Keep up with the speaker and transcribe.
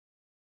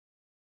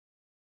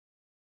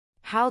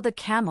How the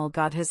Camel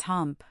Got His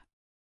Hump.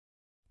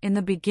 In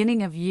the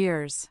beginning of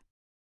years,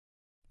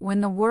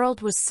 when the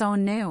world was so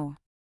new,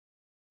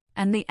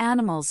 and the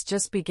animals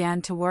just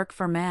began to work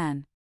for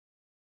man,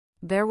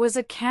 there was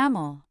a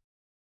camel,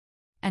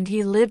 and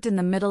he lived in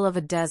the middle of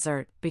a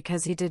desert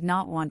because he did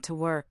not want to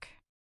work.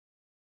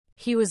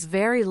 He was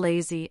very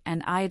lazy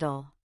and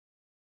idle,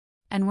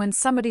 and when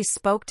somebody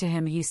spoke to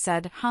him he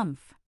said,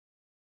 "Humph."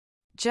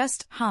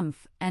 Just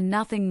humph and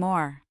nothing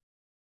more.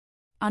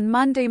 On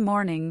Monday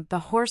morning the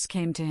horse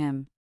came to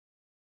him,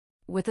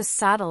 with a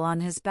saddle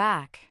on his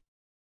back,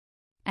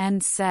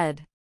 and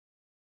said,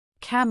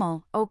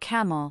 "Camel, oh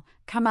camel,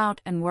 come out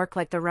and work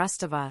like the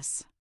rest of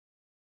us."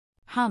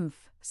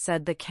 "Humph,"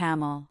 said the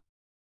camel.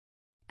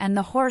 And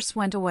the horse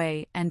went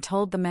away and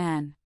told the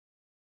man.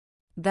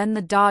 Then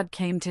the dog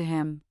came to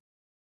him,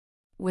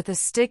 with a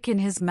stick in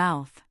his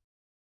mouth,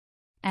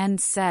 and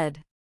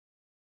said,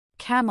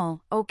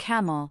 "Camel, oh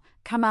camel,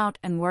 come out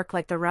and work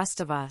like the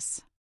rest of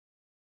us."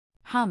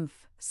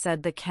 "Humph,"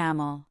 said the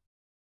camel.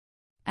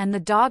 And the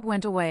dog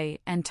went away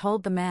and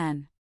told the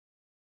man.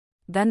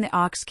 Then the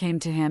ox came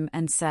to him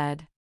and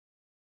said,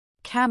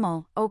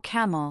 "Camel, oh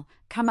camel,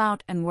 come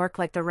out and work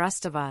like the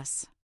rest of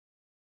us."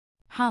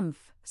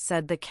 "Humph,"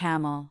 said the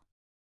camel.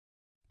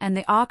 And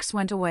the ox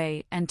went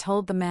away and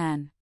told the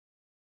man.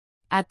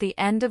 At the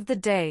end of the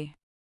day,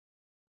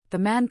 the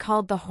man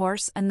called the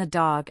horse and the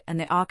dog and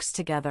the ox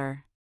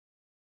together,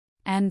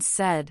 and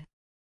said,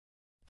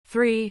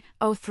 "Three,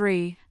 oh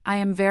three, I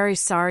am very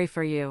sorry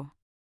for you.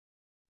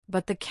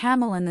 But the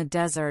camel in the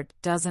desert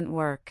doesn't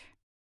work.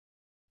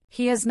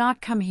 He has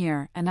not come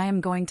here and I am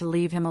going to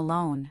leave him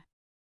alone.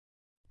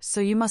 So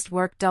you must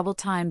work double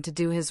time to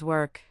do his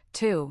work,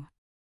 too."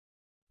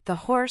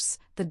 The horse,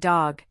 the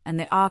dog, and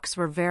the ox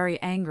were very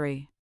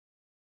angry,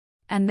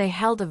 and they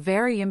held a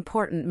very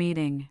important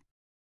meeting.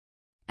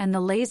 And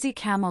the lazy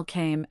camel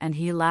came and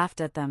he laughed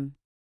at them.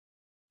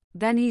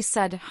 Then he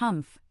said,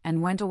 "Humph,"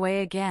 and went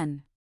away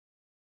again.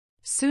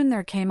 Soon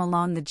there came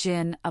along the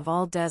Jinn of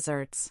all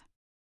deserts.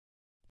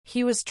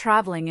 He was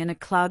traveling in a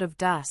cloud of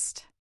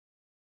dust.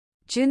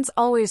 Jinns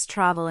always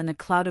travel in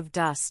a cloud of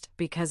dust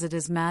because it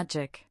is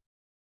magic.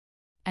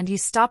 And he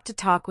stopped to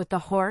talk with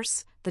the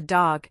horse, the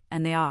dog,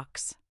 and the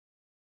ox.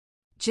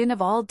 "Jinn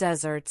of all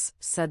deserts,"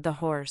 said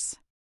the horse,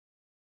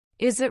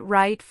 "is it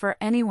right for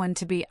anyone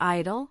to be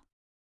idle,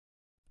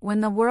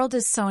 when the world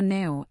is so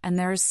new and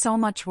there is so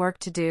much work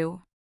to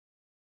do?"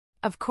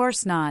 "Of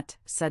course not,"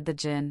 said the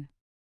Jinn.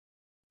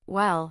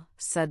 "Well,"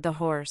 said the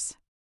horse,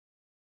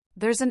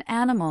 "there's an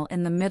animal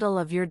in the middle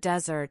of your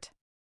desert,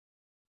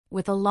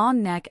 with a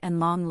long neck and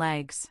long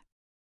legs,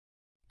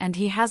 and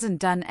he hasn't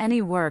done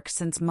any work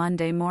since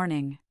Monday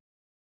morning.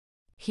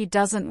 He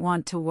doesn't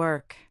want to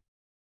work."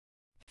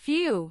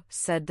 "Phew,"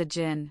 said the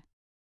Jinn.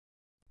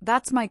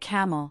 "That's my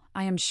camel,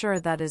 I am sure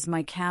that is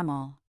my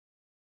camel."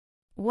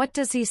 "What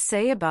does he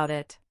say about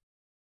it?"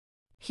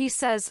 "He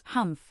says,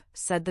 'Humph,'"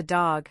 said the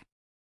dog.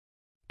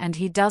 "And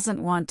he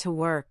doesn't want to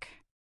work."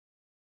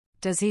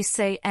 "Does he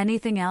say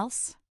anything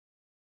else?"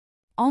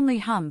 "Only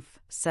 'Humph,'"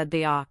 said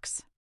the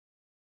ox.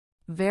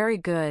 "Very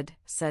good,"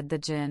 said the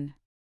Jinn.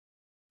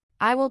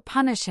 "I will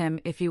punish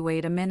him if you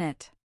wait a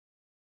minute."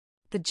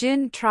 The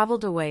Jinn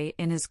traveled away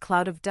in his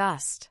cloud of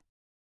dust,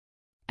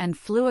 and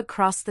flew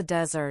across the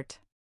desert.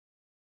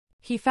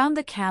 He found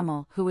the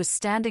camel who was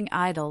standing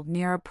idle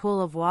near a pool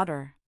of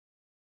water.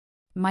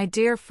 "My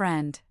dear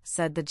friend,"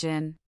 said the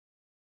Jinn,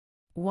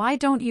 "why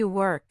don't you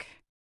work,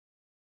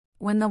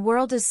 when the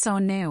world is so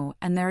new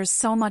and there is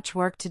so much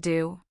work to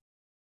do?"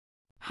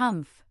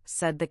 "Humph,"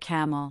 said the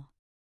camel.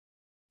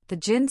 The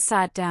Jinn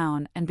sat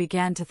down and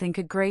began to think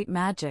a great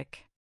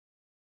magic.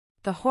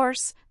 "The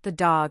horse, the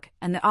dog,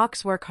 and the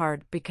ox work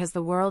hard because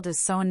the world is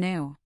so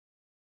new,"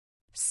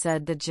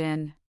 said the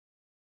Jinn.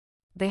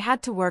 "They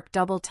had to work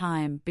double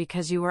time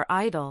because you were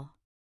idle.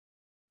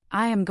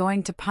 I am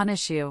going to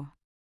punish you."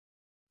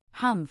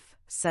 "Humph,"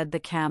 said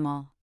the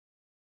camel.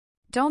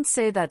 "Don't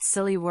say that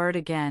silly word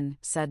again,"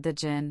 said the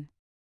Jinn.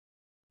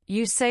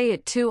 "You say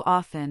it too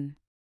often.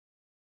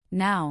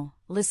 Now,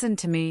 listen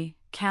to me,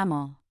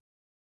 camel.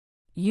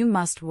 You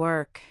must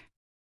work."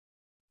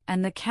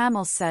 And the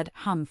camel said,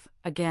 "Humph,"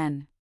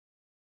 again.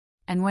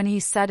 And when he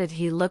said it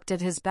he looked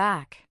at his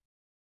back,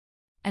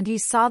 and he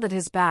saw that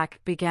his back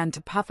began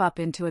to puff up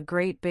into a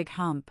great big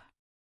hump.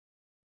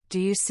 "Do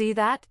you see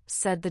that?"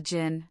 said the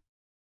Jinn.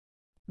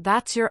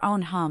 "That's your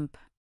own hump.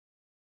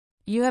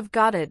 You have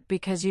got it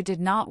because you did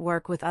not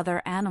work with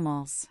other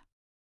animals.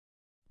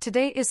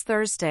 Today is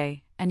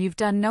Thursday, and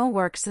you've done no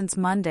work since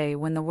Monday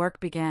when the work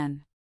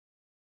began.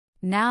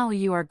 Now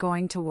you are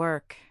going to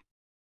work."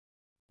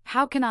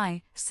 "How can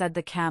I," said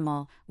the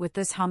camel, "with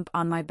this hump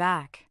on my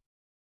back?"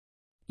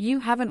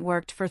 "You haven't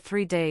worked for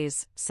 3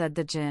 days," said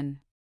the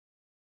Jinn.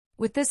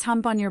 "With this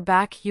hump on your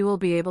back you will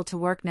be able to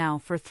work now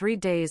for 3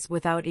 days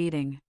without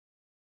eating,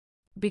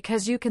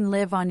 because you can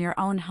live on your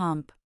own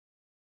hump.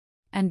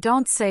 And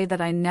don't say that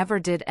I never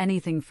did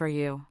anything for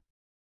you.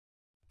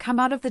 Come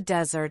out of the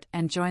desert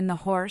and join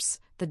the horse,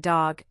 the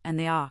dog, and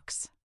the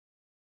ox,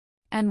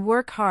 and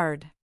work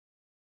hard.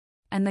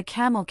 And the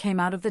camel came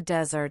out of the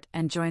desert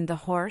and joined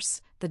the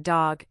horse, the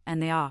dog,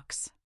 and the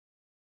ox.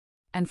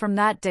 And from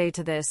that day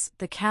to this,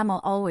 the camel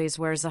always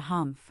wears a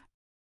hump.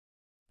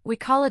 We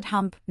call it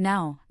hump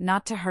now,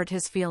 not to hurt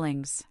his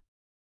feelings.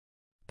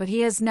 But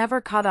he has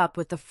never caught up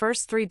with the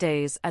first 3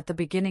 days at the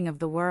beginning of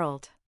the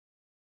world.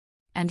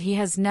 And he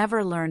has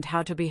never learned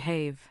how to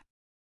behave.